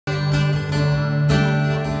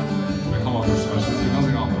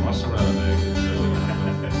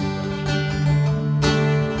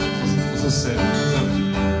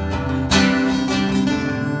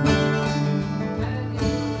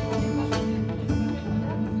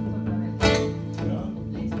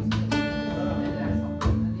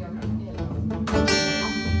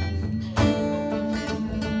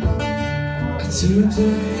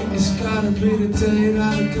Today is gotta be the day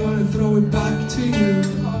that I'm gonna throw it back to you.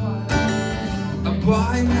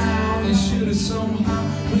 By now you should have somehow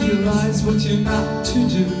realized what you're not to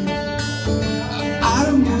do. I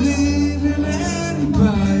don't believe in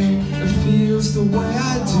anybody that feels the way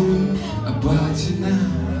I do about you now.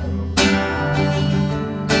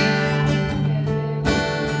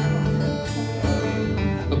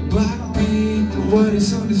 A backbeat, the word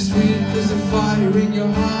is on the street, cause the fire in your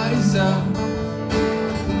heart is out.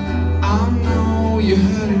 I know you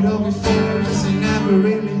heard it all before, cause you never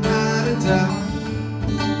really had a doubt.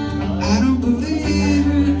 I don't believe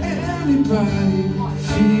in anybody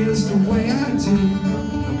feels the way I do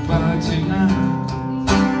about you now.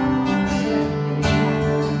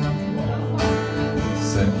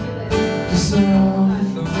 Cause all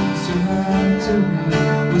the things you had to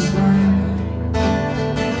read was mine,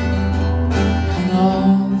 and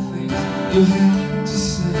all the things you had to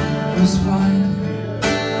say was mine.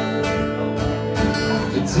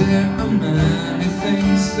 But there are many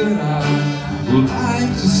things that I would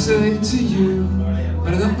like to say to you,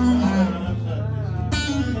 but I don't know how.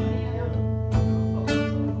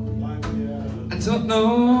 I don't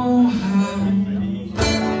know how.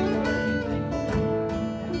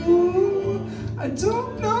 Ooh, I don't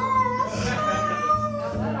know how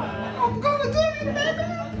I'm gonna do it, baby.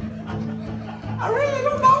 I really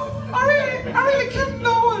don't know. I really can't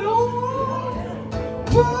know at all.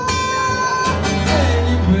 But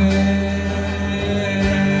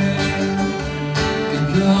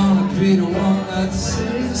gonna be the one that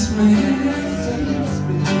saves me.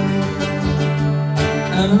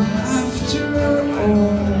 And after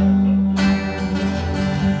all,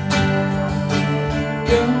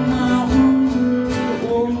 you're my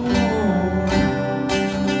wonderwall.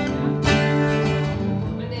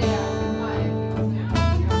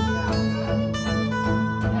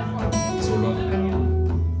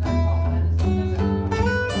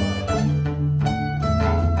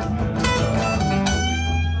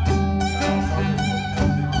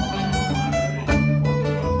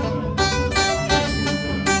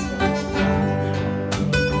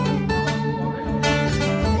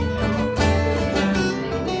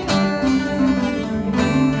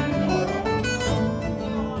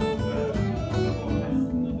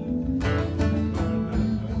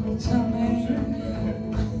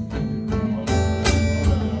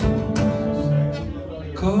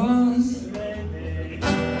 Cause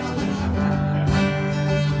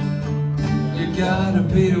you gotta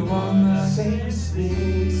be the one that saves me,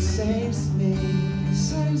 saves me,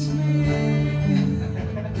 saves me.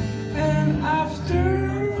 And after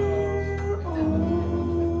all,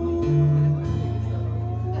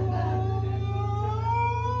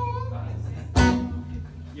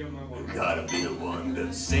 you gotta be the one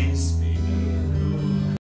that saves me.